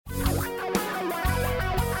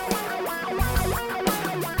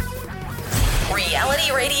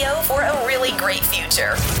great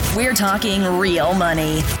future. We're talking real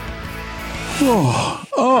money.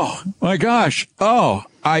 Oh my gosh. Oh,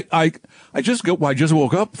 I just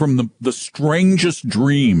woke up from the strangest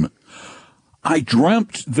dream. I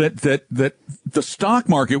dreamt that the stock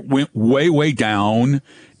market went way down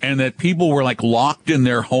and that people were like locked in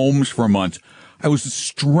their homes for months. It was the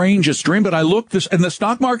strangest dream, but I looked and the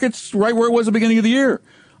stock market's right where it was at the beginning of the year.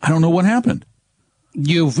 I don't know what happened.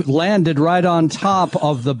 You've landed right on top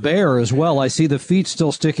of the bear as well. I see the feet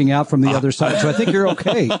still sticking out from the other side, so I think you're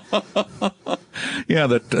okay. Yeah,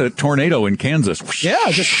 the tornado in Kansas. Yeah,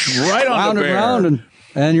 just right on the bear. Around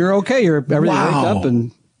and you're okay. Everything waked up.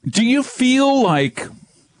 And do you feel like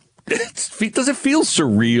does it feel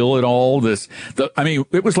surreal at all?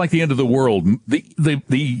 It was like the end of the world.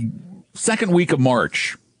 The second week of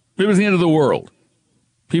March, it was the end of the world.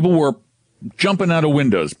 People were jumping out of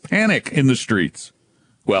windows, panic in the streets.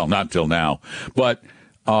 Well, not till now, but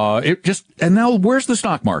and now where's the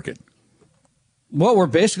stock market? Well, we're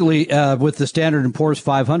basically with the Standard & Poor's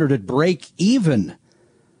 500 at break even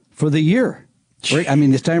for the year.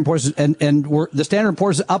 The Standard & Poor's the Standard &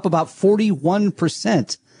 Poor's is up about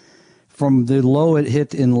 41% from the low it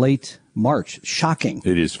hit in late March. Shocking.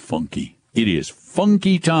 It is funky. It is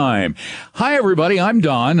funky time. Hi, everybody. I'm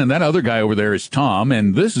Don, and that other guy over there is Tom,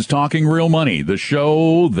 and this is Talking Real Money, the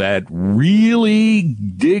show that really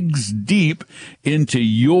digs deep into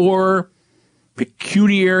your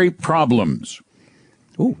pecuniary problems.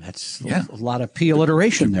 Ooh, that's a lot of P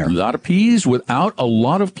alliteration there. A lot of P's without a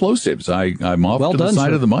lot of plosives. I'm off to the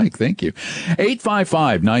side of the mic. Thank you.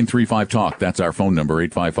 855-935-TALK. That's our phone number,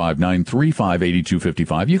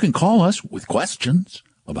 855-935-8255. You can call us with questions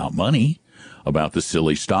about money, about the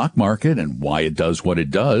silly stock market and why it does what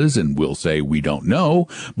it does, and we'll say we don't know,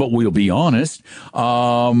 but we'll be honest.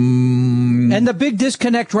 And the big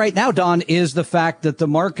disconnect right now, Don, is the fact that the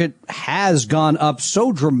market has gone up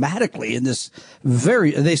so dramatically in this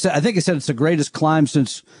I think it said it's the greatest climb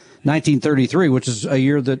since 1933, which is a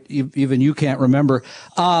year that even you can't remember.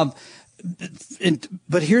 But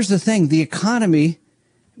here's the thing, the economy,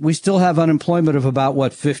 we still have unemployment of about,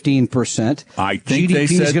 15%. I think GDP they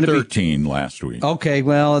said 13 last week. Okay,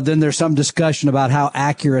 well, then there's some discussion about how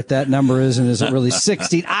accurate that number is, and is it really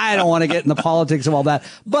 16? I don't want to get in the politics of all that.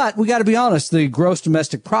 But we got to be honest, the gross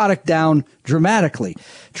domestic product down dramatically.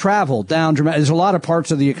 Travel down dramatically. There's a lot of parts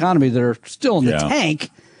of the economy that are still in the tank,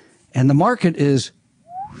 and the market is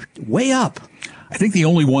way up. I think the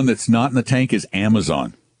only one that's not in the tank is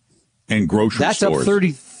Amazon and grocery stores. That's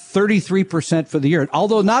up 33% for the year,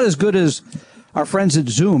 although not as good as our friends at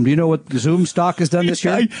Zoom. Do you know what Zoom stock has done this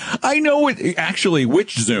year? I know it. Actually,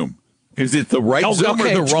 which Zoom? Is it the right Zoom or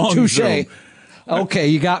the wrong Zoom? Okay,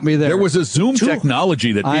 you got me there. There was a Zoom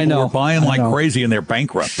technology that people were buying like crazy, and they're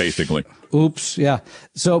bankrupt, basically. Oops, yeah.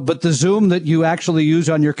 So, but the Zoom that you actually use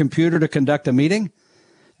on your computer to conduct a meeting,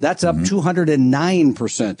 that's up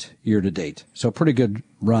 209% year to date. So pretty good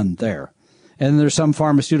run there. And there's some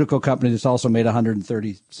pharmaceutical company that's also made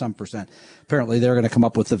 130-some%. Apparently, they're going to come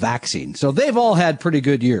up with the vaccine. So they've all had pretty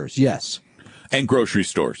good years, yes. And grocery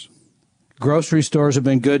stores. Grocery stores have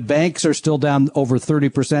been good. Banks are still down over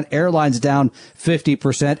 30%. Airlines down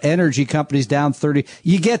 50%. Energy companies down 30%.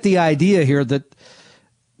 You get the idea here that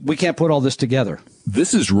we can't put all this together.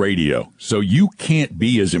 This is radio, so you can't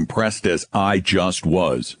be as impressed as I just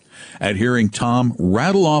was at hearing Tom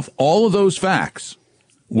rattle off all of those facts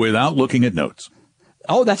without looking at notes.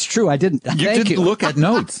 Oh, that's true. I didn't. You didn't look at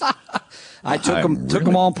notes. I took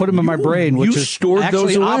them all and put them in my brain, which is stored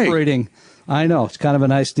actually those away. Operating. I know. It's kind of a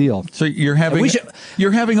nice deal. So you're having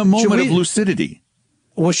a moment of lucidity.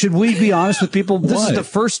 Well, should we be honest with people? This is the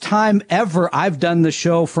first time ever I've done the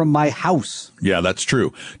show from my house. Yeah, that's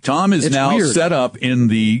true. Tom is now set up in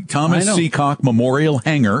the Thomas Seacock Memorial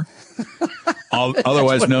Hangar.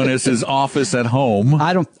 Otherwise known as his office at home.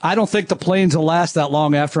 I don't think the planes will last that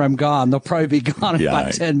long after I'm gone. They'll probably be gone in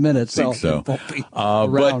about 10 minutes. I think so.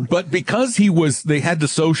 But because they had to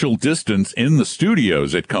social distance in the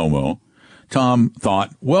studios at Como, Tom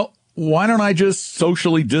thought, well, why don't I just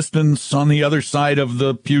socially distance on the other side of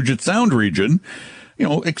the Puget Sound region,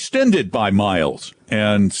 extended by miles.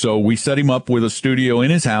 And so we set him up with a studio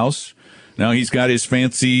in his house. Now he's got his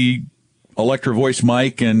fancy Electro Voice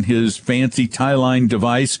mic and his fancy tie-line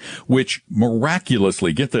device, which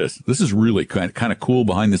miraculously, get this is really kind of cool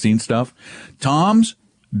behind the scenes stuff. Tom's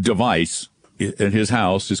device at his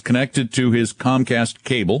house is connected to his Comcast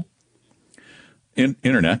cable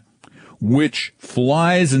internet, which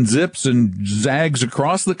flies and zips and zags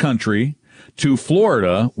across the country to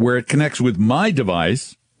Florida, where it connects with my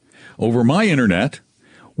device over my internet,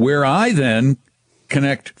 where I then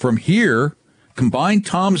connect from here, combine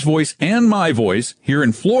Tom's voice and my voice here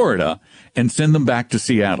in Florida and send them back to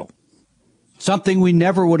Seattle. Something we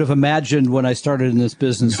never would have imagined when I started in this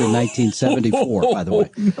business in 1974, by the way.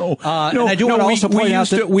 No. And I do want to also point out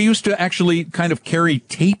that we used to actually kind of carry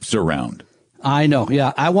tapes around. I know.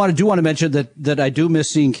 Yeah. I do want to mention that I do miss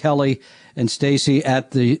seeing Kelly and Stacy at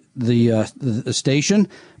the station,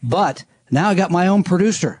 but now I got my own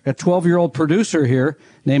producer, a 12-year-old producer here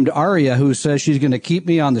named Aria, who says she's going to keep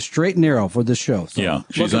me on the straight and narrow for this show. So yeah.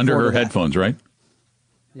 She's under her headphones, right?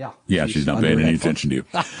 Yeah. Yeah, she's not paying any attention to you.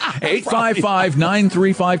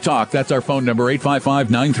 855-935-TALK. That's our phone number,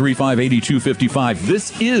 855-935-8255.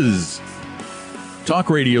 This is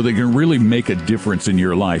talk radio that can really make a difference in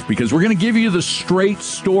your life because we're going to give you the straight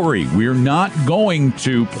story. We're not going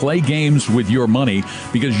to play games with your money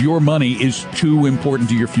because your money is too important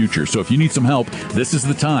to your future. So if you need some help, this is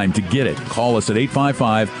the time to get it. Call us at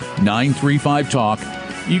 855-935-TALK.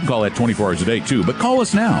 You can call that 24 hours a day, too, but call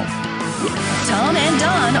us now. Tom and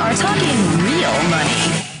Don are talking real money.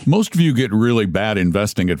 Most of you get really bad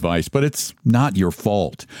investing advice, but it's not your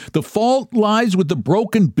fault. The fault lies with the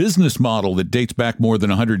broken business model that dates back more than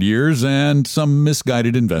 100 years and some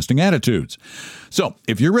misguided investing attitudes. So,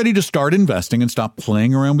 if you're ready to start investing and stop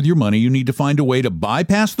playing around with your money, you need to find a way to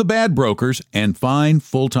bypass the bad brokers and find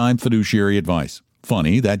full-time fiduciary advice.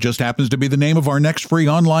 Funny, that just happens to be the name of our next free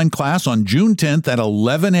online class on June 10th at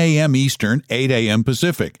 11 a.m. Eastern, 8 a.m.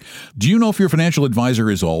 Pacific. Do you know if your financial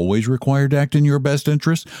advisor is always required to act in your best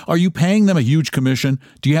interest? Are you paying them a huge commission?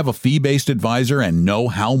 Do you have a fee-based advisor and know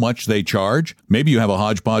how much they charge? Maybe you have a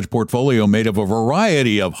hodgepodge portfolio made of a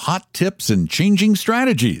variety of hot tips and changing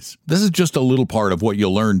strategies. This is just a little part of what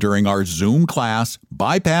you'll learn during our Zoom class,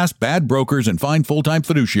 Bypass Bad Brokers and Find Full-Time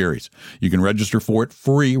Fiduciaries. You can register for it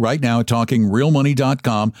free right now at TalkingRealMoney.com,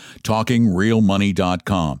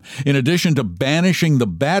 TalkingRealMoney.com. In addition to banishing the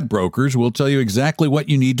bad brokers, we'll tell you exactly what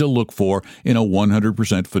you need to look for in a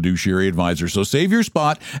 100% fiduciary advisor. So save your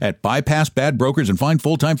spot at Bypass Bad Brokers and Find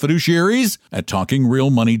Full-Time Fiduciaries at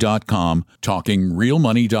TalkingRealMoney.com,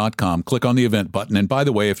 TalkingRealMoney.com. Click on the event button. And by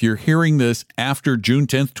the way, if you're hearing this after June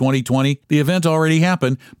 10th, 2020, the event already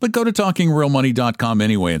happened, but go to TalkingRealMoney.com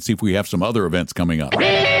anyway and see if we have some other events coming up.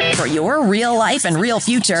 For your real life and real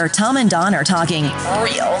future, Tom and Don are talking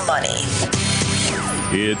real money.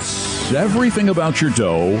 It's everything about your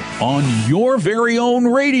dough on your very own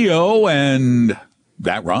radio, and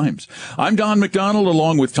that rhymes. I'm Don McDonald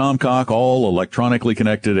along with Tom Cock, all electronically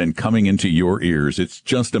connected and coming into your ears. It's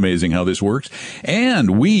just amazing how this works.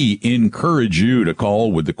 And we encourage you to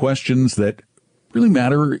call with the questions that really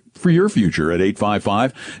matter for your future at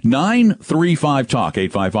 855-935-TALK,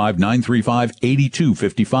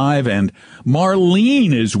 855-935-8255. And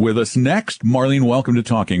Marlene is with us next. Marlene, welcome to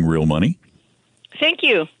Talking Real Money. Thank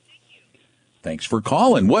you. Thanks for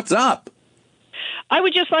calling. What's up? I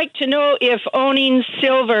would just like to know if owning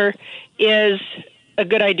silver is a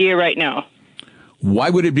good idea right now. Why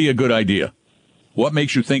would it be a good idea? What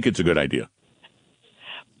makes you think it's a good idea?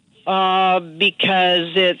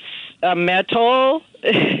 Because it's a metal,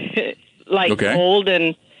 like gold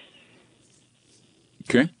and...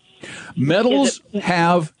 Okay. Metals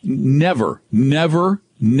have never been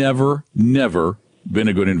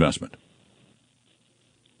a good investment.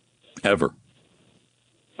 Ever.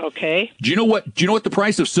 Okay. Do you know what the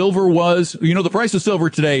price of silver was? You know, the price of silver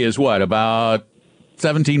today is what? About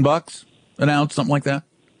 $17 an ounce, something like that?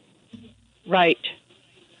 Right.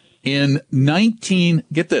 In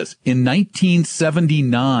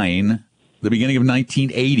 1979, the beginning of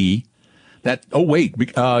 1980, the end of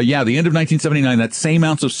 1979, that same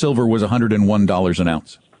ounce of silver was $101 an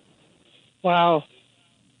ounce. Wow.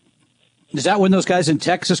 Is that when those guys in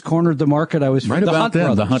Texas cornered the market? I was right about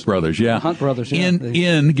then. The Hunt Brothers, yeah. The Hunt Brothers,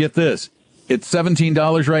 yeah. Get this. It's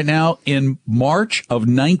 $17 right now. In March of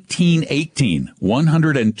 1918,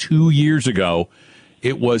 102 years ago,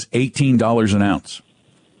 it was $18 an ounce.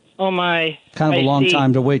 Oh, my. Kind of a long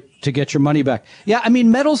time to wait to get your money back. Yeah, I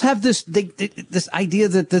mean, metals have this idea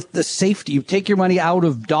that the safety, you take your money out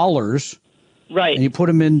of dollars. Right. And you put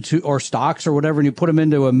them into, or stocks or whatever, and you put them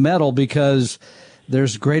into a metal because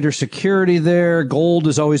there's greater security there. Gold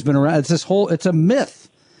has always been around. It's a myth.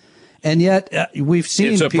 And yet we've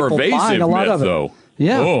seen people buying a lot of it. Though.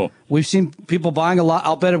 Yeah. We've seen people buying a lot.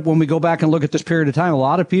 I'll bet when we go back and look at this period of time, a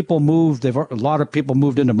lot of people moved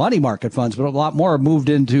into money market funds, but a lot more moved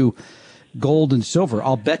into gold and silver.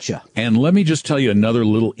 I'll bet you. And let me just tell you another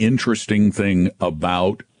little interesting thing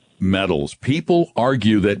about metals. People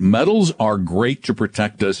argue that metals are great to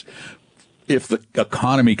protect us if the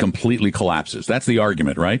economy completely collapses. That's the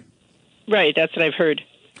argument, right? Right. That's what I've heard.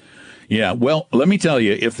 Yeah, well, let me tell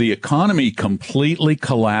you, if the economy completely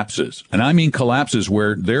collapses, and I mean collapses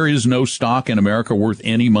where there is no stock in America worth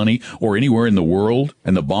any money or anywhere in the world,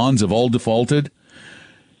 and the bonds have all defaulted,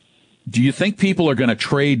 do you think people are going to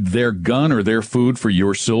trade their gun or their food for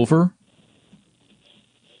your silver?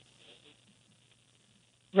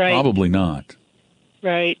 Right. Probably not.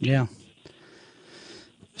 Right. Yeah.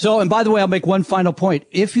 So, and by the way, I'll make one final point.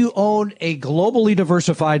 If you own a globally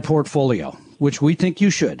diversified portfolio, which we think you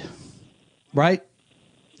should, right?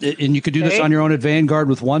 And you could do this on your own at Vanguard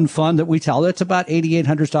with one fund that we tell. That's about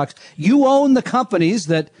 8,800 stocks. You own the companies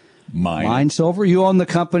that mine silver. You own the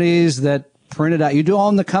companies that print it out. You do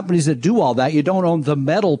own the companies that do all that. You don't own the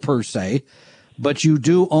metal per se, but you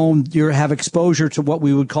do own, you have exposure to what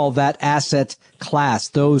we would call that asset class,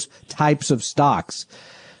 those types of stocks.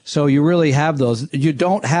 So you really have those. You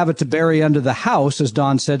don't have it to bury under the house, as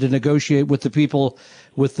Don said, to negotiate with the people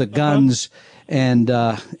with the guns and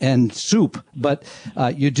soup. But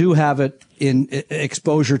you do have it in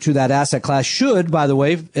exposure to that asset class. Should, by the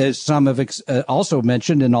way, as some have also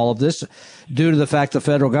mentioned in all of this, due to the fact the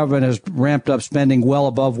federal government has ramped up spending well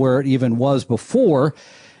above where it even was before,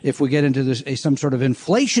 if we get into this some sort of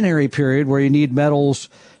inflationary period where you need metals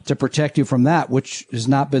to protect you from that, which has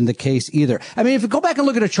not been the case either. I mean, if you go back and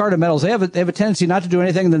look at a chart of metals, they have a tendency not to do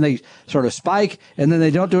anything, and then they sort of spike, and then they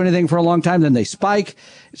don't do anything for a long time, then they spike.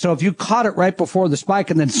 So if you caught it right before the spike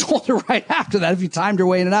and then sold it right after that, if you timed your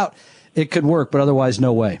way in and out, it could work, but otherwise,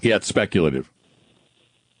 no way. Yeah, it's speculative.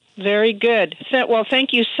 Very good. Well,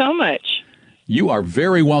 thank you so much. You are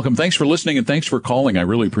very welcome. Thanks for listening and thanks for calling. I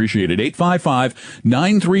really appreciate it.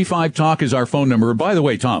 855-935-TALK is our phone number. By the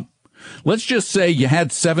way, Tom, let's just say you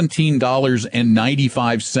had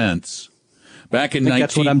 $17.95 back in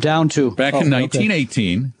that's what I'm down to. Back in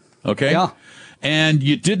 1918. Okay. Yeah. And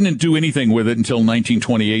you didn't do anything with it until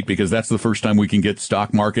 1928 because that's the first time we can get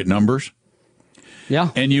stock market numbers.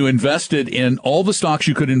 Yeah. And you invested in all the stocks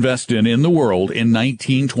you could invest in the world in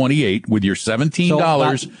 1928 with your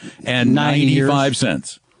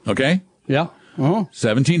 $17.95. Okay? Yeah. Uh-huh.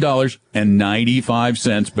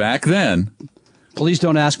 $17.95 back then. Please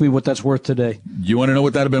don't ask me what that's worth today. You want to know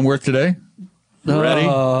what that would have been worth today? Ready?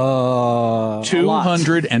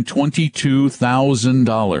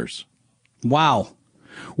 $222,000. Wow.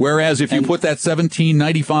 Whereas if you put that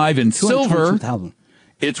 $17.95 in silver,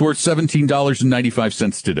 it's worth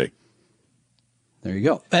 $17.95 today. There you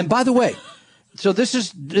go. And by the way, so this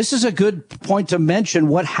is a good point to mention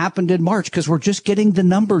what happened in March, because we're just getting the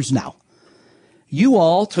numbers now. You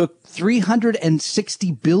all took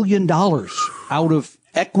 $360 billion out of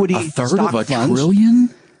equity stock funds. A third of a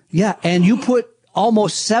trillion? Yeah, and you put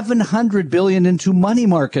almost $700 billion into money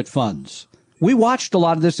market funds. We watched a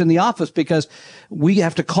lot of this in the office because we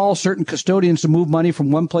have to call certain custodians to move money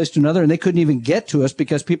from one place to another, and they couldn't even get to us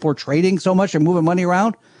because people were trading so much and moving money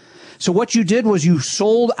around. So what you did was you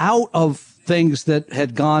sold out of things that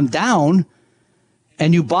had gone down,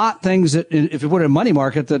 and you bought things that, if you put it in money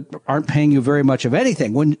market, that aren't paying you very much of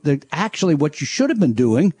anything. When actually what you should have been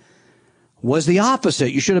doing was the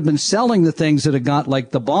opposite. You should have been selling the things that had got,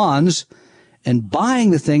 like the bonds, and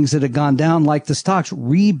buying the things that had gone down like the stocks,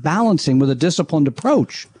 rebalancing with a disciplined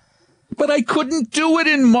approach. But I couldn't do it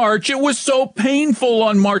in March. It was so painful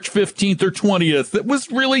on March 15th or 20th. It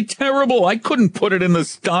was really terrible. I couldn't put it in the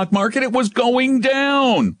stock market. It was going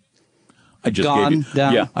down. I just gave you,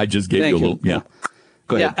 down. Yeah, I just gave you a little, yeah.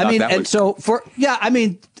 Go ahead. Yeah, I mean, and so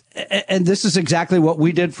and this is exactly what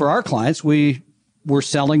we did for our clients. We were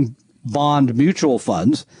selling bond mutual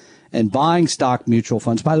funds and buying stock mutual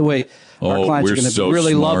funds. By the way, our clients are going to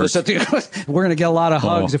really love us. We're going to get a lot of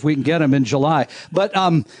hugs if we can get them in July. But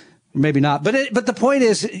maybe not. But the point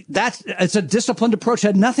is it's a disciplined approach. It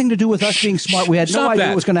had nothing to do with us being smart. We had no idea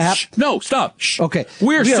what was going to happen. No, stop. Okay.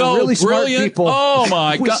 We're so really smart brilliant. people. Oh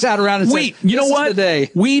my God. We sat around and said, you know what?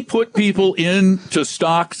 We put people into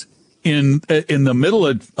stocks in the middle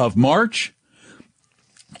of March,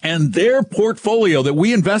 and their portfolio that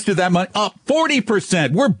we invested that money up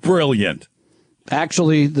 40%. We're brilliant.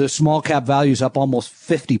 Actually, the small cap value is up almost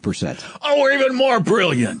 50%. Oh, we're even more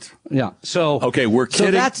brilliant. Yeah. So okay, we're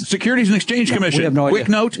kidding. So Securities and Exchange Commission. We have no idea. Quick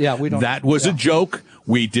note. Yeah, we don't. That was a joke.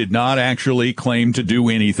 We did not actually claim to do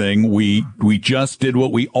anything. We just did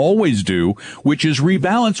what we always do, which is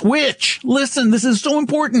rebalance. Which, listen, this is so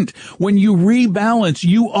important. When you rebalance,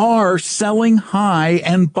 you are selling high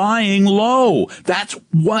and buying low. That's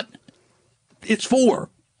what it's for.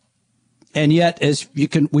 And yet, as we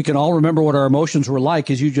can all remember what our emotions were like.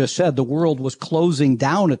 As you just said, the world was closing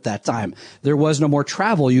down at that time. There was no more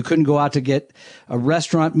travel. You couldn't go out to get a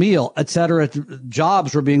restaurant meal, et cetera.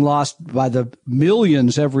 Jobs were being lost by the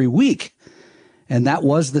millions every week. And that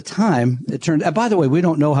was the time it turned. By the way, we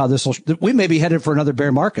don't know how this will. We may be headed for another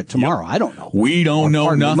bear market tomorrow. Yep. I don't know. We don't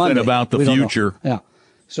know nothing about the future. Yeah.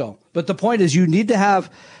 So, but the point is, you need to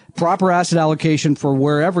have proper asset allocation for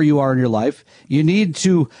wherever you are in your life. You need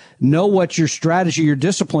to know what your strategy, your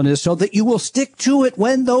discipline is, so that you will stick to it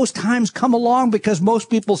when those times come along, because most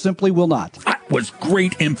people simply will not. That was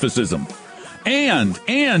great emphasis.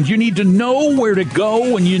 And you need to know where to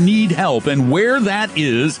go when you need help. And where that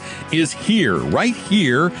is here, right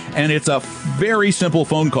here. And it's a very simple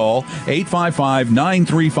phone call,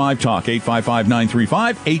 855-935-TALK,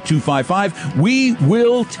 855-935-8255. We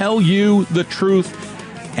will tell you the truth,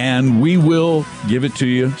 and we will give it to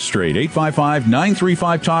you straight.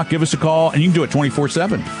 855-935-TALK. Give us a call, and you can do it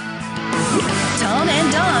 24/7. Tom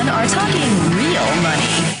and Don are talking real money.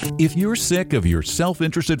 If you're sick of your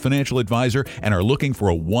self-interested financial advisor and are looking for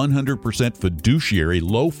a 100% fiduciary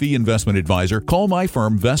low-fee investment advisor, call my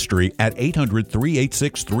firm Vestory at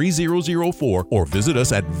 800-386-3004 or visit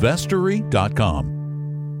us at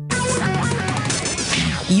vestory.com.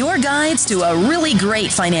 Your guides to a really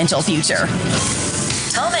great financial future.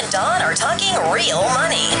 Tom and Don are talking real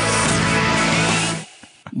money.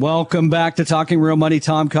 Welcome back to Talking Real Money.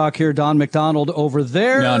 Tom Cock here, Don McDonald over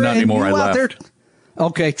there. No, not anymore. I left. There,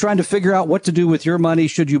 okay, trying to figure out what to do with your money.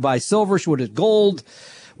 Should you buy silver? Should it gold?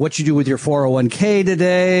 What you do with your 401k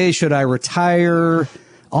today? Should I retire?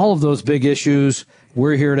 All of those big issues.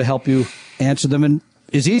 We're here to help you answer them in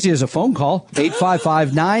as easy as a phone call.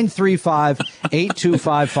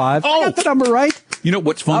 855-935-8255. I got the number right. You know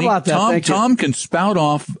what's funny? How about that? Tom can spout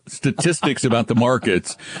off statistics about the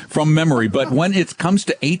markets from memory, but when it comes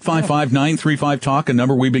to 855-935-TALK, a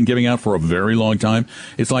number we've been giving out for a very long time,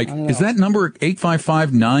 it's like, is that number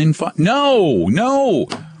 855-95? No.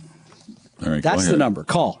 All right, that's the number.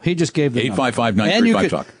 Call. He just gave the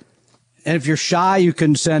 855-935-TALK. And if you're shy, you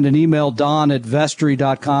can send an email,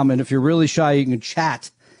 don@vestory.com. And if you're really shy, you can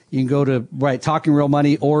chat. You can go to Talking Real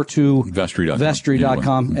Money or to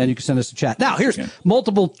Vestory.com, and you can send us a chat. Now, here's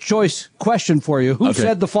multiple choice question for you. Who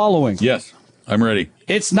said the following? Yes, I'm ready.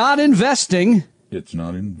 It's not investing. It's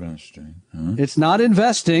not investing. Huh? It's not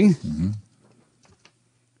investing. Mm-hmm.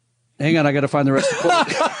 Hang on, I got to find the rest of the quote.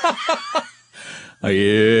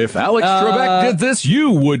 If Alex Trebek did this,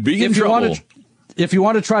 you would be in trouble. If you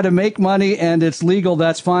want to try to make money and it's legal,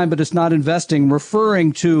 that's fine, but it's not investing.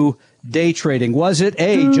 Referring to day trading. Was it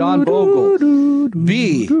A, John Bogle,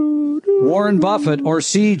 B, Warren Buffett, or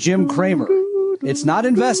C, Jim Cramer? It's not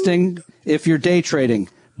investing if you're day trading.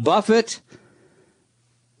 Buffett,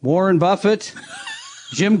 Warren Buffett,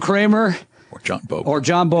 Jim Cramer, or John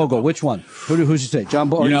Bogle. Which one? Who's you say? John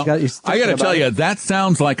Bogle. I got to tell you, that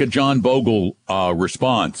sounds like a John Bogle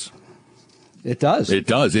response. It does. It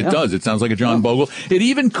does. It sounds like a John Bogle. It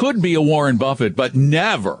even could be a Warren Buffett, but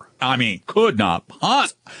never. I mean, could not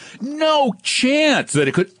no chance that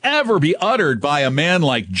it could ever be uttered by a man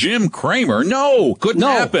like Jim Cramer. No, couldn't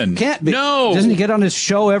happen. Can't be. No. Doesn't he get on his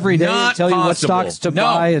show every day and tell you what stocks to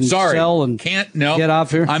buy and sell and get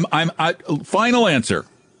off here? Final answer.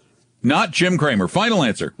 Not Jim Cramer. Final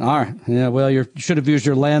answer. All right. Yeah, well, you should have used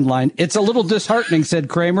your landline. It's a little disheartening, said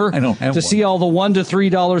Cramer, to see all the $1 to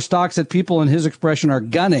 $3 stocks that people, in his expression, are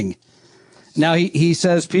gunning. Now, he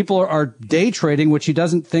says people are day trading, which he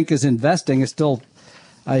doesn't think is investing. It's still,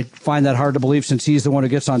 I find that hard to believe, since he's the one who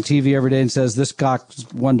gets on TV every day and says this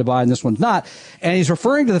stock's one to buy and this one's not. And he's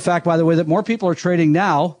referring to the fact, by the way, that more people are trading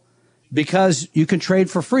now because you can trade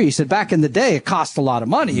for free. He said back in the day, it cost a lot of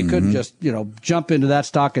money. You couldn't just, jump into that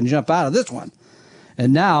stock and jump out of this one.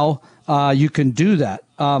 And now you can do that.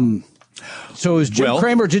 So is Jim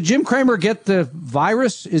Cramer? Did Jim Cramer get the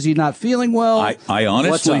virus? Is he not feeling well? I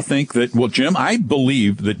honestly think that, Jim, I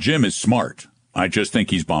believe that Jim is smart. I just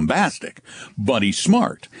think he's bombastic, but he's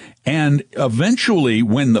smart. And eventually,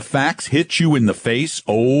 when the facts hit you in the face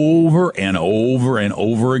over and over and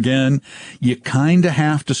over again, you kind of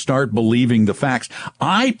have to start believing the facts.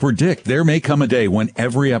 I predict there may come a day when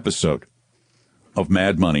every episode of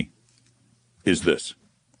Mad Money is this.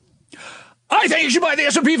 I think you should buy the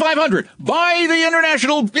S&P 500. Buy the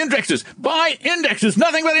international indexes. Buy indexes.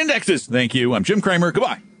 Nothing but indexes. Thank you. I'm Jim Cramer.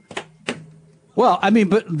 Goodbye. Well, I mean,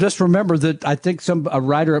 but just remember that I think a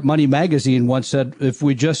writer at Money Magazine once said, if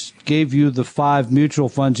we just gave you the 5 mutual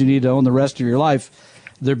funds you need to own the rest of your life,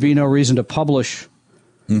 there'd be no reason to publish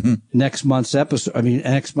next month's episode. I mean,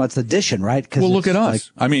 next month's edition, right? Well, look at us.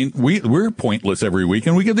 I mean, we're pointless every week,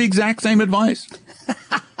 and we give the exact same advice.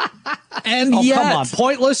 And yet, come on,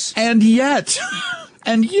 pointless. And yet,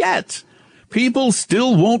 people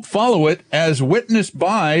still won't follow it, as witnessed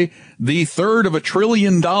by the third of $1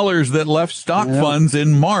 trillion that left stock funds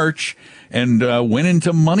in March and went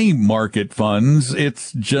into money market funds.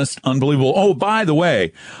 It's just unbelievable. Oh, by the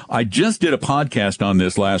way, I just did a podcast on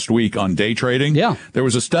this last week on day trading. Yeah. There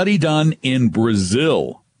was a study done in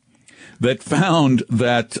Brazil that found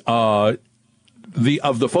that of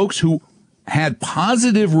the folks who had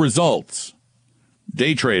positive results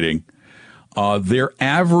day trading, their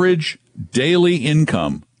average daily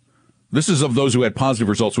income, this is of those who had positive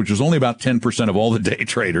results, which was only about 10% of all the day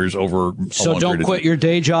traders over. So don't quit your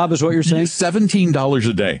day job is what you're saying? $17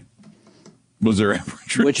 a day was their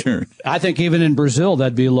average return. I think even in Brazil,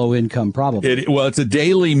 that'd be low income probably. Well, it's a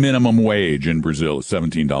daily minimum wage in Brazil,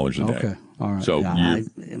 $17 a day. Okay. All right. So I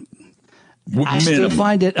still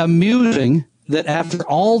find it amusing that after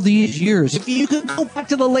all these years, if you could go back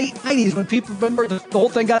to the late 90s when people remember the whole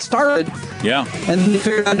thing got started. Yeah. And then they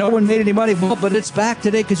figured out no one made any money. Well, but it's back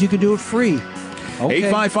today because you can do it free. Okay.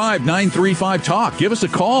 855-935-TALK. Give us a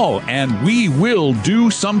call, and we will do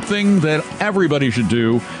something that everybody should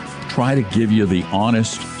do. Try to give you the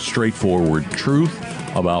honest, straightforward truth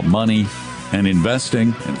about money and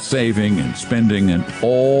investing and saving and spending and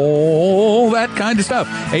all that kind of stuff.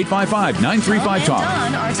 855-935-TALK. Tom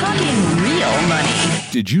and Don are talking real money.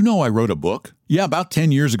 Did you know I wrote a book? Yeah, about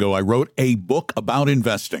 10 years ago, I wrote a book about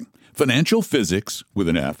investing. Financial Physics, with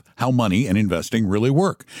an F, How Money and Investing Really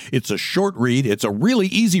Work. It's a short read. It's a really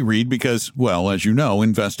easy read because, well, as you know,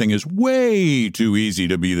 investing is way too easy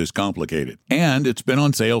to be this complicated. And it's been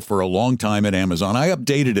on sale for a long time at Amazon. I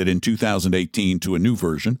updated it in 2018 to a new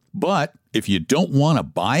version. But if you don't want to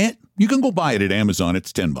buy it, you can go buy it at Amazon.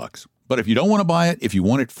 It's $10. But if you don't want to buy it, if you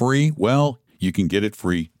want it free, well, you can get it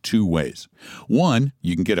free two ways. One,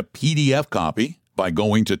 you can get a PDF copy by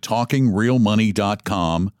going to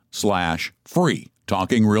talkingrealmoney.com/free.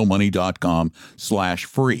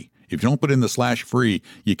 talkingrealmoney.com/free. If you don't put in the /free,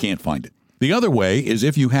 you can't find it. The other way is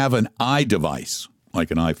if you have an iDevice, like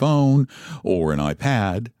an iPhone or an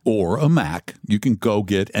iPad or a Mac, you can go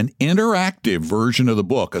get an interactive version of the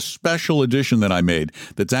book, a special edition that I made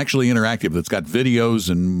that's actually interactive, that's got videos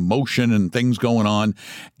and motion and things going on.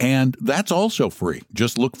 And that's also free.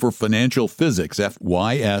 Just look for Financial Physics,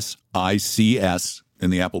 FYSICS, in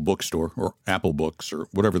the Apple Bookstore or Apple Books or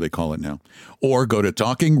whatever they call it now. Or go to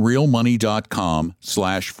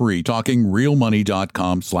talkingrealmoney.com/free,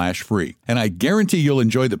 talkingrealmoney.com/free. And I guarantee you'll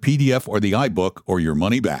enjoy the PDF or the iBook or your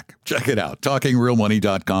money back. Check it out,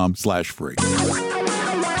 talkingrealmoney.com/free.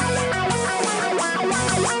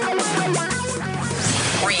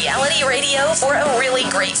 Reality radio for a really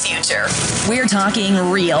great future. We're talking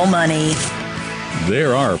real money.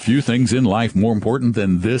 There are a few things in life more important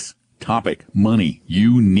than this topic, money.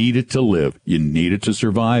 You need it to live. You need it to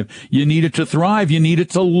survive. You need it to thrive. You need it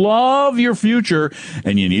to love your future.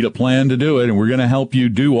 And you need a plan to do it. And we're going to help you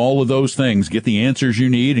do all of those things. Get the answers you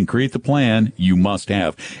need and create the plan you must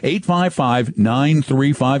have.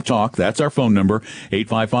 855-935-TALK. That's our phone number.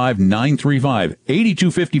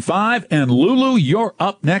 855-935-8255. And Lulu, you're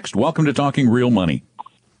up next. Welcome to Talking Real Money.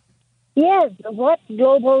 Yes. What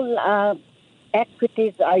global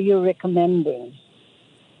equities are you recommending?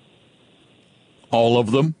 All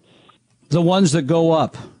of them? The ones that go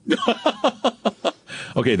up.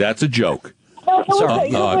 Okay, that's a joke. No,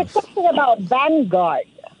 you were talking about Vanguard.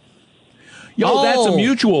 That's a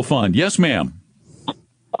mutual fund. Yes, ma'am.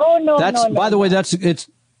 Oh, no, By the way, that's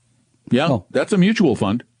a mutual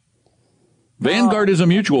fund. Vanguard is a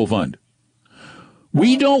mutual fund.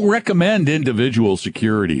 We don't recommend individual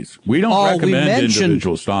securities. We don't recommend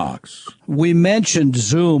individual stocks. We mentioned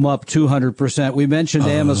Zoom up 200%. We mentioned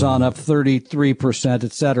Amazon up 33%,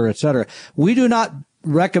 et cetera, et cetera. We do not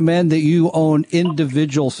recommend that you own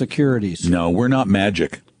individual securities. No, we're not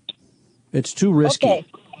magic. It's too risky. Okay.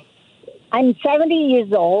 I'm 70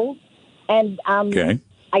 years old, and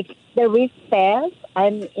the risk pass,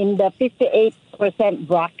 I'm in the 58%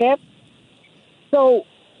 bracket. So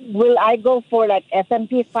will I go for like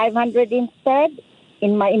S&P 500 instead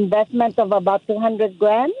in my investment of about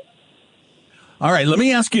 $200,000? All right, let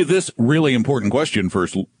me ask you this really important question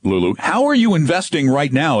first, Lulu. How are you investing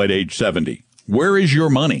right now at age 70? Where is your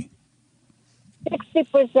money?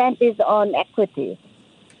 60% is on equities.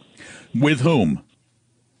 With whom?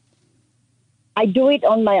 I do it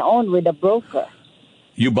on my own with a broker.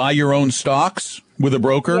 You buy your own stocks with a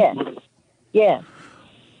broker? Yeah.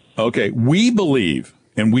 Okay, we believe,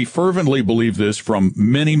 and we fervently believe this from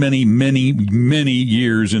many, many, many, many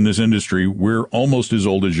years in this industry. We're almost as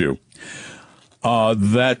old as you.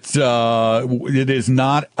 That it is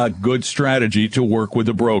not a good strategy to work with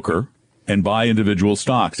a broker. and buy individual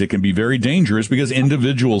stocks. It can be very dangerous because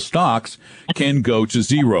individual stocks can go to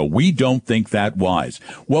zero. We don't think that wise.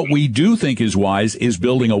 What we do think is wise is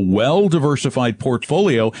building a well-diversified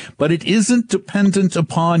portfolio, but it isn't dependent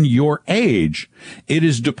upon your age. It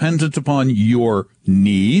is dependent upon your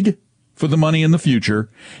need for the money in the future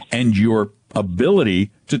and your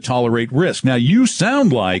ability to tolerate risk. Now, you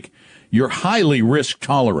sound like you're highly risk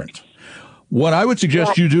tolerant. What I would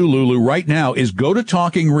suggest you do, Lulu, right now is go to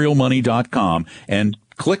talkingrealmoney.com and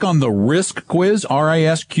click on the risk quiz,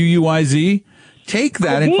 RISQUIZ. Take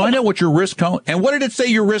that and find out what your risk tolerance, and what did it say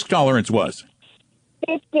your risk tolerance was?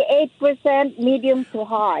 58% medium to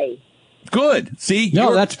high. Good. See?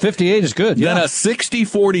 No, that's 58 is good. Then a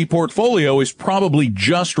 60-40 portfolio is probably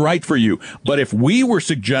just right for you. But if we were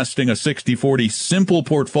suggesting a 60-40 simple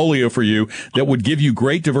portfolio for you that would give you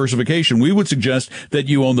great diversification, we would suggest that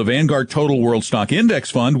you own the Vanguard Total World Stock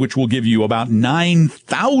Index Fund, which will give you about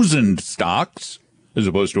 9,000 stocks as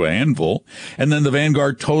opposed to a handful. And then the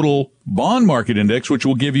Vanguard Total Bond Market Index, which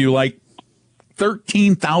will give you like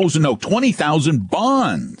 20,000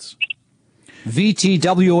 bonds.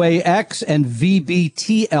 VTWAX and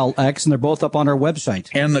VBTLX, and they're both up on our website.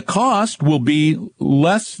 And the cost will be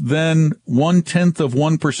less than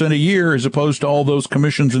 0.1% a year as opposed to all those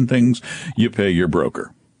commissions and things you pay your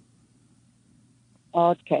broker.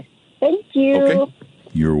 Okay. Thank you. Okay.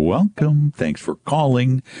 You're welcome. Thanks for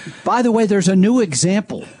calling. By the way, there's a new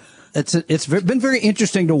example. It's been very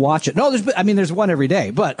interesting to watch it. No, there's one every day,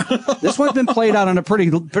 but this one's been played out on a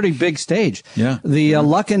pretty big stage. Yeah. The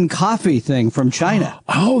Luckin Coffee thing from China.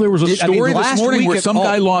 Oh, there was a story this morning where some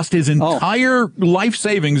guy lost his entire life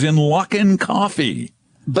savings in Luckin Coffee.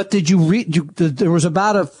 But did you read? There was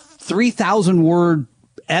about a 3,000 word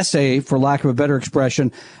essay, for lack of a better expression,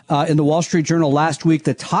 in the Wall Street Journal last week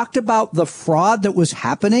that talked about the fraud that was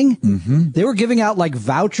happening. Mm-hmm. They were giving out like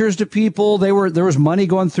vouchers to people. There was money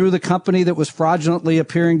going through the company that was fraudulently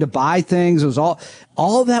appearing to buy things. It was all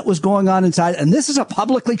that was going on inside. And this is a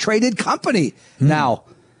publicly traded company. Now,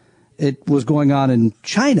 it was going on in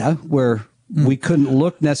China where we couldn't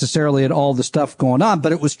look necessarily at all the stuff going on,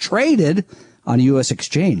 but it was traded on a U.S.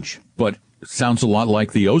 exchange. But it sounds a lot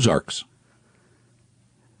like the Ozarks.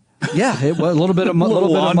 Yeah, it was a little bit of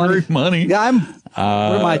money. Yeah, I'm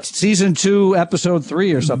what am I, season 2, episode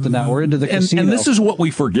 3 or something now. We're into the casino. And this is what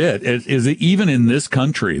we forget is that even in this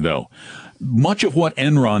country, though, much of what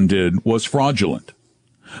Enron did was fraudulent.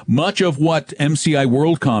 Much of what MCI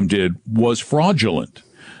WorldCom did was fraudulent.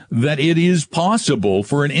 That it is possible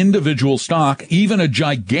for an individual stock, even a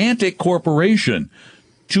gigantic corporation,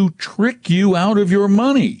 to trick you out of your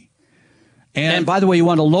money. And by the way, you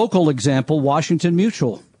want a local example, Washington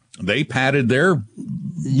Mutual. They padded their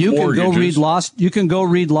You mortgages. can go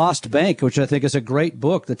read Lost Bank, which I think is a great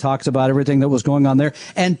book that talks about everything that was going on there.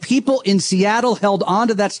 And people in Seattle held on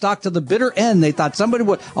to that stock to the bitter end. They thought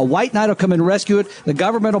a white knight will come and rescue it. The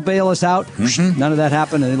government will bail us out. Mm-hmm. None of that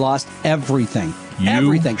happened, and they lost everything.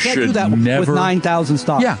 Everything. Can't do that with 9,000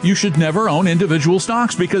 stocks. Yeah, you should never own individual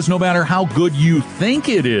stocks because no matter how good you think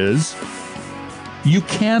it is, you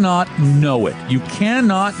cannot know it. You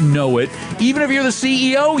cannot know it. Even if you're the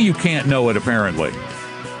CEO, you can't know it, apparently.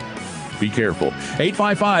 Be careful.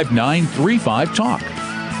 855-935-TALK.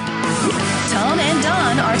 Tom and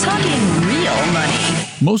Don are talking real money.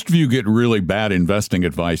 Most of you get really bad investing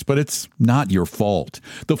advice, but it's not your fault.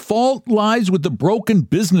 The fault lies with the broken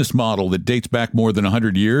business model that dates back more than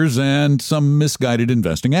 100 years and some misguided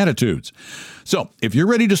investing attitudes. So, if you're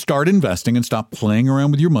ready to start investing and stop playing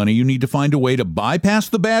around with your money, you need to find a way to bypass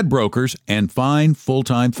the bad brokers and find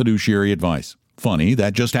full-time fiduciary advice. Funny,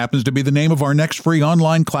 that just happens to be the name of our next free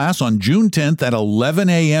online class on June 10th at 11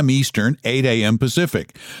 a.m. Eastern, 8 a.m.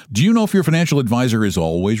 Pacific. Do you know if your financial advisor is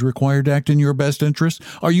always required to act in your best interest?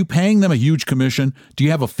 Are you paying them a huge commission? Do you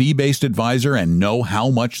have a fee-based advisor and know how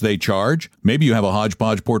much they charge? Maybe you have a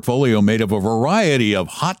hodgepodge portfolio made of a variety of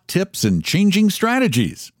hot tips and changing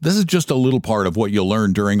strategies. This is just a little part of what you'll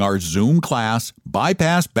learn during our Zoom class,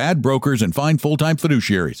 Bypass Bad Brokers and Find Full-Time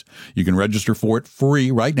Fiduciaries. You can register for it free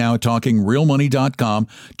right now at TalkingRealMoney.com,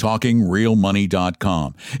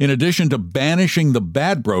 TalkingRealMoney.com. In addition to banishing the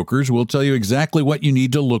bad brokers, we'll tell you exactly what you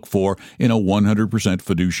need to look for in a 100%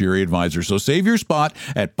 fiduciary advisor. So save your spot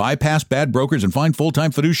at Bypass Bad Brokers and Find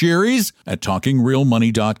Full-Time Fiduciaries at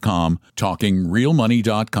TalkingRealMoney.com,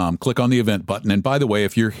 TalkingRealMoney.com. Click on the event button. And by the way,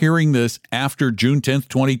 if you're hearing this after June 10th,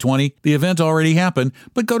 2020, the event already happened,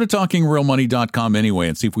 but go to TalkingRealMoney.com anyway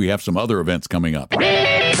and see if we have some other events coming up.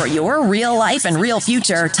 For your real life and real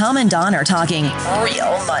future, Tom and Don are talking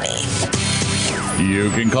real money. You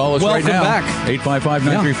can call us right now. Back.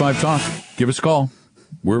 855-935-TALK. Give us a call.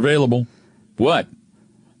 We're available. What?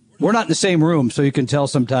 We're not in the same room, so you can tell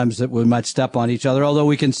sometimes that we might step on each other, although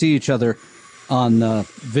we can see each other on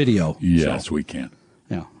video. Yes, so, we can.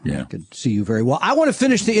 Yeah. I can see you very well. I want to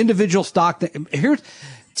finish the individual stock thing. Here's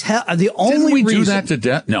the only Didn't we reason. do that to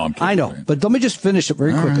death? No, I'm kidding. I know, but let me just finish it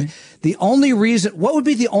very quickly. Right. The only reason, what would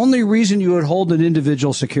be the only reason you would hold an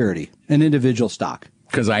individual security, an individual stock?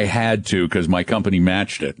 Because I had to, because my company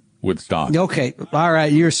matched it with stock. Okay. All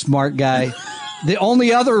right. You're a smart guy. The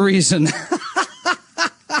only other reason.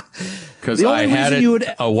 Because I had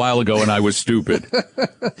it a while ago and I was stupid.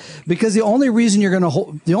 Because the only reason you're going to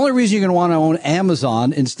want to own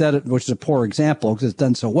Amazon instead of, which is a poor example because it's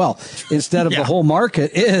done so well, instead of the whole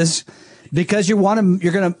market is because Amazon's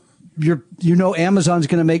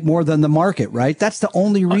going to make more than the market, right? That's the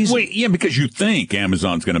only reason. Because you think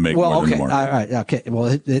Amazon's going to make more than the market. All right. Okay.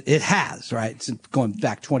 Well, it has, right? It's going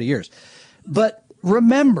back 20 years. But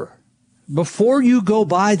remember, before you go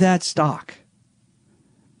buy that stock,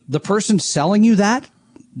 the person selling you that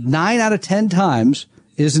 9 out of 10 times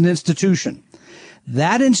is an institution.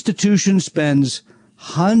 That institution spends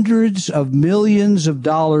hundreds of millions of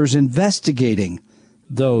dollars investigating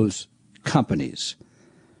those companies,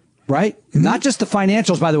 right? Mm-hmm. Not just the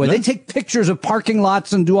financials, by the way. No. They take pictures of parking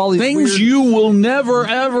lots and do all these things you will never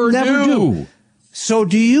do. So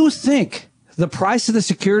do you think the price of the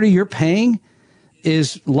security you're paying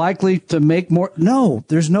is likely to make more? No,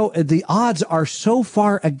 the odds are so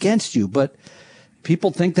far against you, but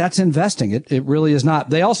people think that's investing. It really is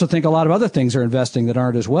not. They also think a lot of other things are investing that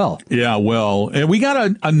aren't as well. Yeah, well, and we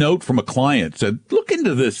got a note from a client said, look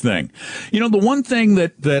into this thing. The one thing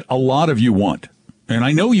that a lot of you want, and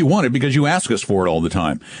I know you want it because you ask us for it all the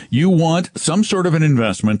time. You want some sort of an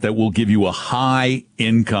investment that will give you a high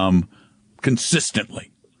income consistently.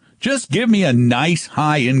 Just give me a nice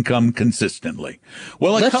high income consistently.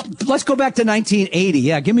 Well, let's go back to 1980.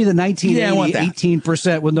 Yeah, give me the 1980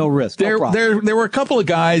 18% with no risk. There were a couple of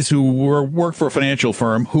guys who worked for a financial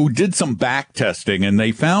firm who did some back testing, and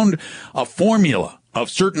they found a formula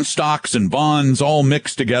of certain stocks and bonds all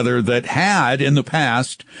mixed together that had in the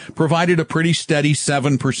past provided a pretty steady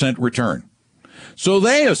 7% return. So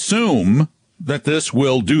they assume that this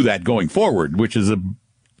will do that going forward, which is a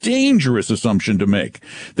dangerous assumption to make.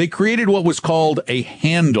 They created what was called a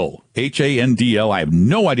handle, HANDL. I have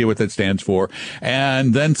no idea what that stands for.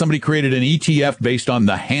 And then somebody created an ETF based on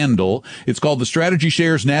the handle. It's called the Strategy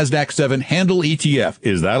Shares NASDAQ 7 Handle ETF.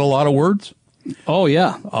 Is that a lot of words? Oh,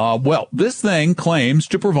 yeah. Well, this thing claims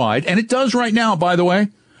to provide, and it does right now, by the way,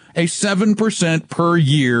 a 7% per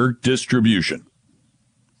year distribution.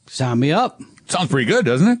 Sign me up. Sounds pretty good,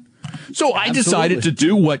 doesn't it? So I decided to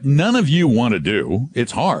do what none of you want to do.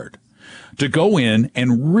 It's hard to go in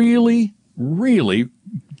and really, really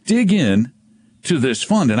dig in to this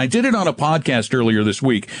fund. And I did it on a podcast earlier this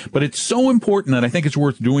week, but it's so important that I think it's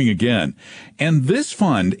worth doing again. And this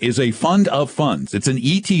fund is a fund of funds. It's an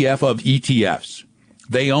ETF of ETFs.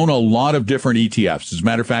 They own a lot of different ETFs. As a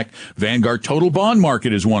matter of fact, Vanguard Total Bond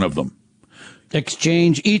Market is one of them.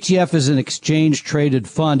 ETF is an exchange traded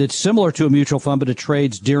fund. It's similar to a mutual fund, but it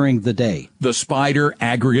trades during the day. The SPDR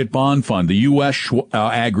Aggregate Bond Fund, the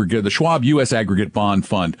the Schwab U.S. Aggregate Bond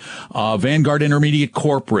Fund, Vanguard Intermediate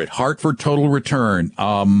Corporate, Hartford Total Return,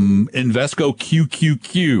 Invesco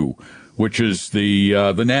QQQ, which is the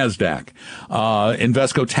NASDAQ,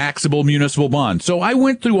 Invesco Taxable Municipal Bond. So I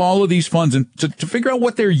went through all of these funds and to figure out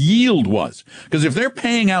what their yield was. Because if they're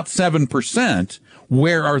paying out 7%,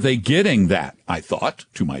 where are they getting that? I thought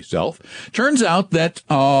to myself. Turns out that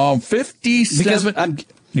 57.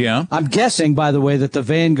 I'm guessing, by the way, that the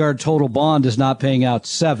Vanguard Total Bond is not paying out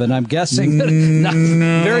 7. I'm guessing that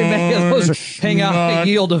very many of those are paying out a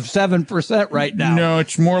yield of 7% right now. No,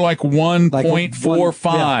 it's more like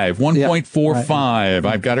 1.45. 1.45. Right.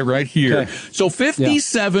 I've got it right here. Okay. So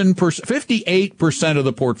 58% of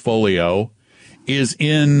the portfolio is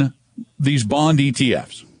in these bond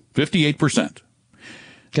ETFs. 58%.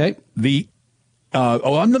 Okay.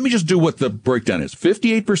 Let me just do what the breakdown is.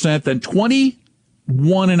 58%, then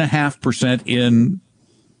 21.5% in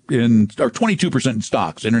 22% in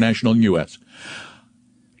stocks, international and U.S.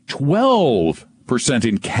 12%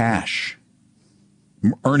 in cash,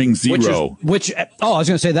 earning zero. I was going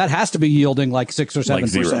to say that has to be yielding like 6 or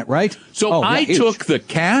 7%, right? So I took the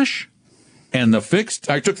cash and the fixed.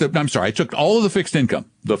 I took all of the fixed income,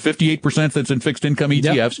 the 58% that's in fixed income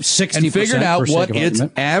ETFs, and figured out what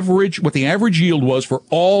the average yield was for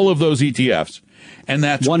all of those ETFs. And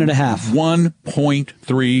that's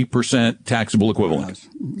 1.3% taxable equivalent.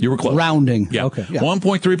 You were close. Rounding. Yeah. Okay. Yeah.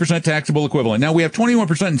 1.3% taxable equivalent. Now we have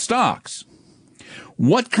 21% in stocks.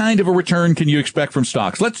 What kind of a return can you expect from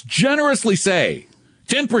stocks? Let's generously say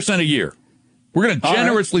 10% a year. We're going to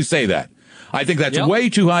generously say that. I think that's way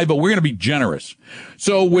too high, but we're going to be generous.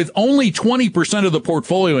 So with only 20% of the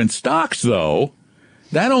portfolio in stocks, though,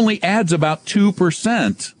 that only adds about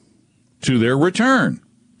 2% to their return.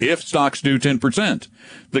 If stocks do 10%,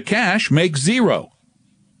 the cash makes 0,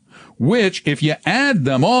 which if you add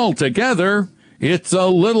them all together, it's a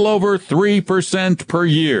little over 3% per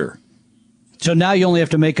year. So now you only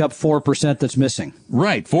have to make up 4% that's missing.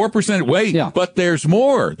 Right, 4%. Wait, but there's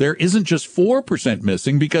more. There isn't just 4%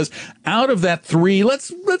 missing, because out of that 3,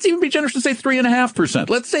 let's even be generous to say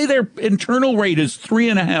 3.5%. Let's say their internal rate is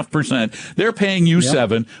 3.5%. They're paying you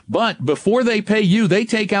 7, but before they pay you, they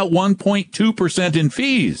take out 1.2% in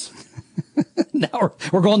fees. Now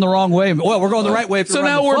we're going the wrong way. Well, we're going the right way. So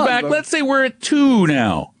now we're back. Let's say we're at 2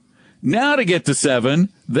 now. Now to get to 7,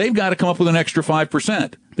 they've got to come up with an extra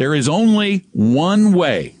 5%. There is only one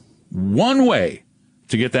way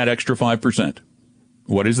to get that extra 5%.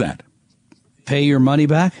 What is that? Pay your money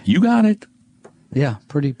back? You got it. Yeah,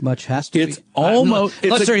 pretty much has to it's be. Almost.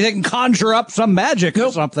 Let's say they can conjure up some magic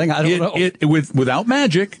or something. I don't know. Without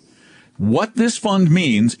magic, what this fund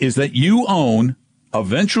means is that you own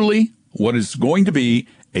eventually what is going to be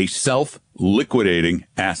a self-liquidating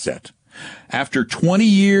asset. After 20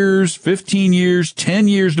 years, 15 years, 10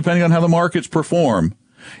 years, depending on how the markets perform,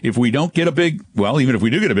 if we don't get even if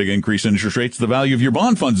we do get a big increase in interest rates, the value of your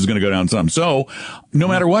bond funds is going to go down some. So no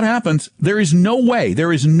matter what happens, there is no way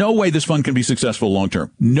this fund can be successful long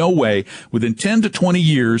term. No way. Within 10 to 20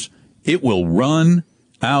 years, it will run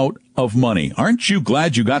out of money. Aren't you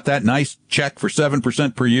glad you got that nice check for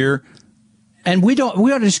 7% per year? And we're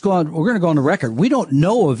going to go on the record. We don't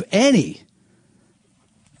know of any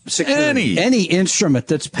instrument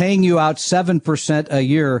that's paying you out 7% a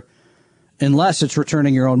year unless it's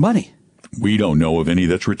returning your own money. We don't know of any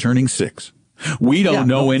that's returning 6. We don't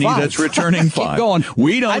know any 5. that's returning 5. Keep going.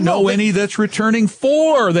 We don't know any that's returning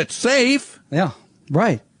 4 that's safe. Yeah,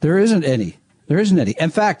 right. There isn't any. In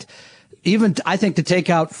fact, even I think to take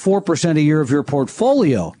out 4% a year of your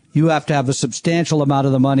portfolio, you have to have a substantial amount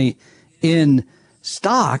of the money in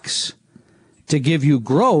stocks to give you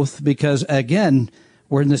growth, because again,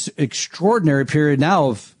 we're in this extraordinary period now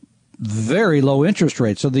of very low interest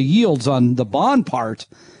rates. So the yields on the bond part,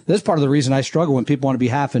 this part of the reason I struggle when people want to be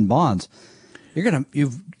half in bonds.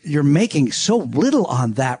 You're making so little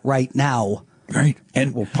on that right now. Right.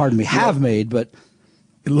 And made, but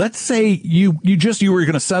let's say you were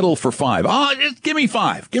going to settle for 5. Just give me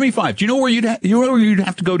 5. Give me 5. Do you know where you'd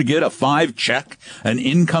have to go to get a 5 check, an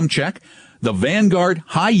income check? The Vanguard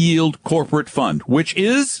High Yield Corporate Fund, which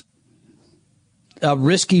is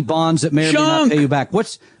risky bonds that may or may not pay you back.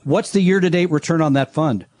 What's the year-to-date return on that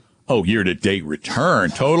fund? Oh, year-to-date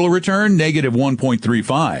return. Total return, negative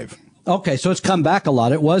 1.35. Okay, so it's come back a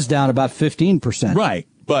lot. It was down about 15%. Right.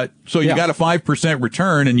 But so you got a 5%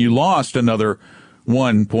 return and you lost another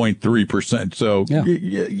 1.3%. So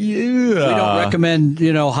we don't recommend,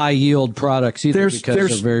 high yield products either because they're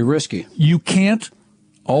very risky. You can't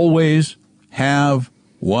always have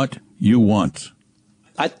what you want.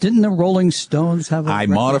 Didn't the Rolling Stones have I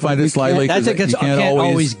modified it slightly. I think it's you can't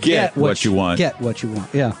always get what you want. Get what you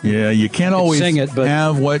want. Yeah. Yeah, you can't always sing it, but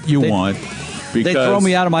have what you want. They throw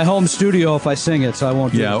me out of my home studio if I sing it, so I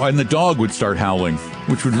won't do it. Yeah, and the dog would start howling,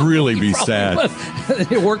 which would really be sad.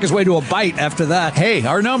 He'd work his way to a bite after that. Hey,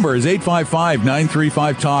 our number is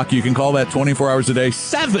 855-935-TALK. You can call that 24 hours a day,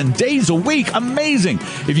 7 days a week. Amazing.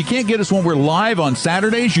 If you can't get us when we're live on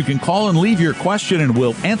Saturdays, you can call and leave your question, and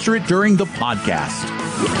we'll answer it during the podcast.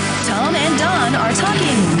 Tom and Don are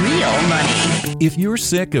talking real money. If you're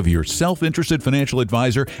sick of your self-interested financial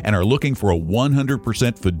advisor and are looking for a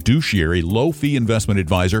 100% fiduciary low-fee investment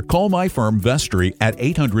advisor, call my firm Vestory at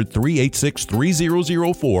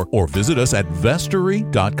 800-386-3004 or visit us at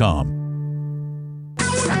vestory.com.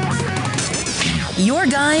 Your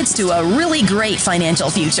guides to a really great financial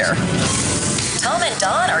future. Tom and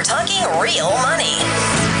Don are talking real money.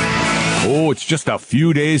 Oh, it's just a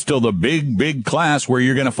few days till the big class where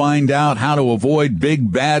you're going to find out how to avoid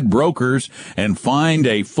big bad brokers and find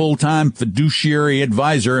a full-time fiduciary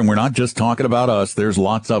advisor. And we're not just talking about us. There's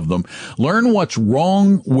lots of them. Learn what's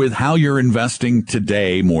wrong with how you're investing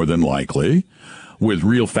today, more than likely, with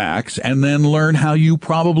real facts, and then learn how you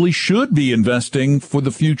probably should be investing for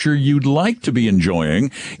the future you'd like to be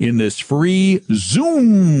enjoying in this free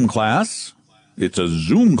Zoom class. It's a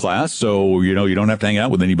Zoom class, so, you don't have to hang out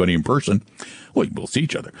with anybody in person. Well, we'll see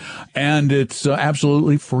each other. And it's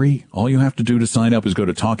absolutely free. All you have to do to sign up is go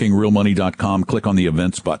to TalkingRealMoney.com, click on the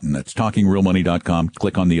events button. That's TalkingRealMoney.com,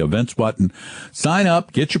 click on the events button. Sign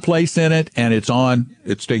up, get your place in it, and it's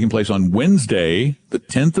taking place on Wednesday, the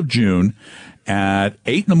 10th of June at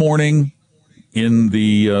 8 in the morning in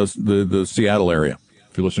the Seattle area.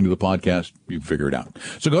 If you're listening to the podcast, you can figure it out.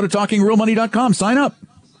 So go to TalkingRealMoney.com. Sign up.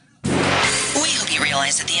 We hope you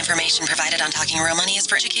realize that the information provided on Talking Real Money is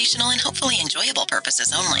for educational and hopefully enjoyable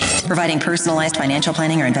purposes only. Providing personalized financial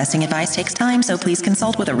planning or investing advice takes time, so please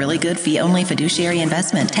consult with a really good fee-only fiduciary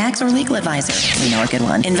investment, tax, or legal advisor. We know a good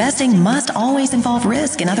one. Investing must always involve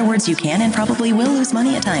risk. In other words, you can and probably will lose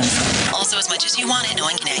money at times. Also, as much as you want it, no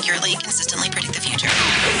one can accurately and consistently predict the future.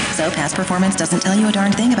 So past performance doesn't tell you a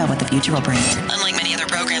darn thing about what the future will bring. Unlike many other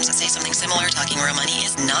programs that say something similar, Talking Real Money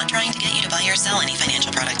is not trying to get you to buy or sell any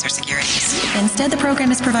financial products or securities. Instead, the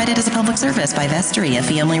program is provided as a public service by Vestry, a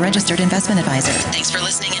fee-only registered investment advisor. Thanks for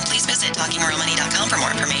listening, and please visit TalkingRealMoney.com for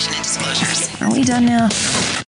more information and disclosures. Are we done now?